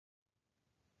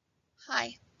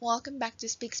Hi, welcome back to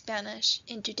Speak Spanish.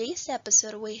 In today's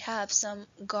episode, we have some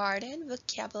garden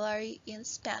vocabulary in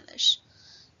Spanish.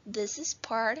 This is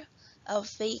part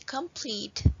of a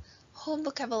complete home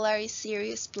vocabulary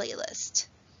series playlist.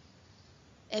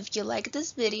 If you like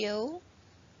this video,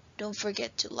 don't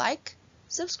forget to like,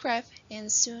 subscribe,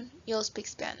 and soon you'll speak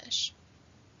Spanish.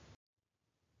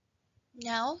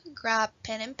 Now, grab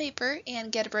pen and paper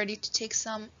and get ready to take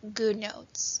some good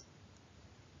notes.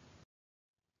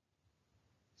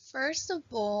 First of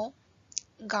all,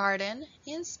 garden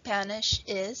in Spanish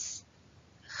is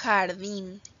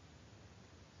jardín.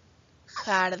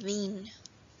 Jardín.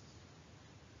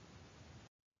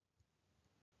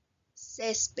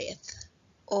 Césped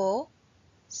o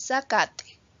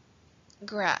zacate.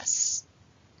 Grass.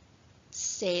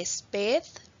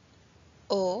 Césped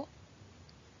o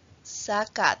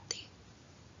zacate.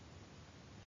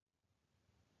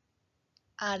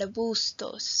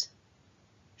 Arbustos.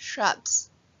 Shrubs.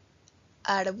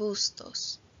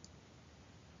 Arbustos.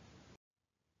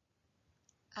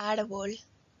 Árbol.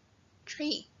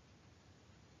 Tree.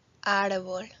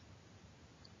 Árbol.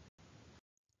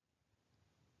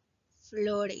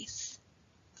 Flores.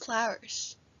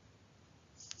 Flowers.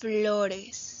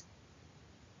 Flores.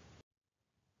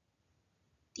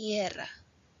 Tierra.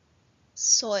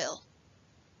 Soil.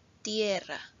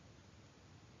 Tierra.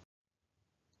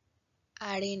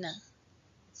 Arena.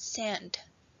 Sand.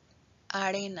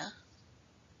 Arena.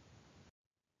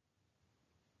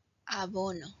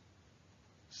 Abono.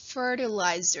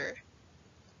 Fertilizer.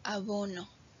 Abono.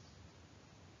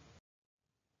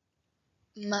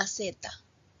 Maceta.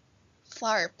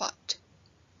 Flower pot.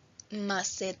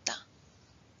 Maceta.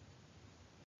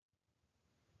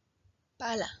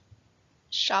 Pala.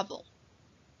 Shovel.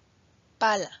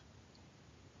 Pala.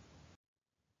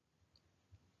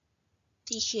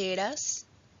 Tijeras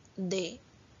de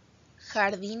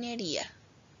jardinería.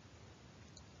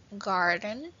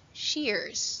 Garden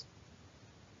shears.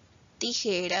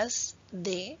 Tijeras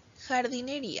de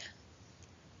jardinería.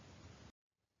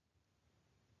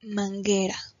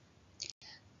 Manguera.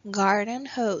 Garden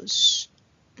hose.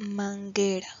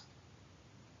 Manguera.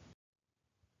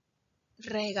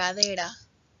 Regadera.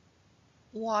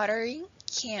 Watering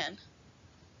can.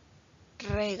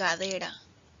 Regadera.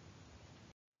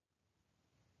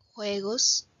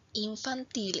 Juegos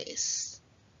infantiles.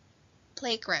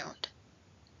 Playground.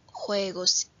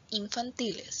 Juegos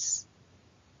infantiles.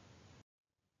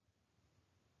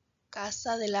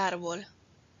 Casa del árbol.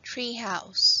 Tree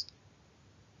house.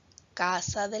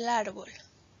 Casa del árbol.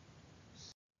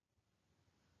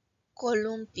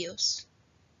 Columpios.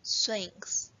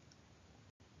 Swings.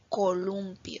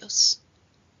 Columpios.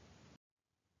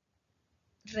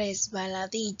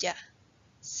 Resbaladilla.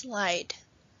 Slide.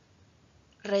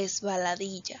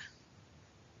 Resbaladilla.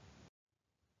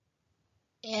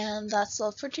 And that's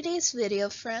all for today's video,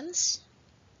 friends.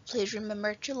 Please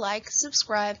remember to like,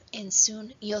 subscribe, and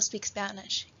soon you'll speak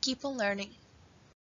Spanish. Keep on learning.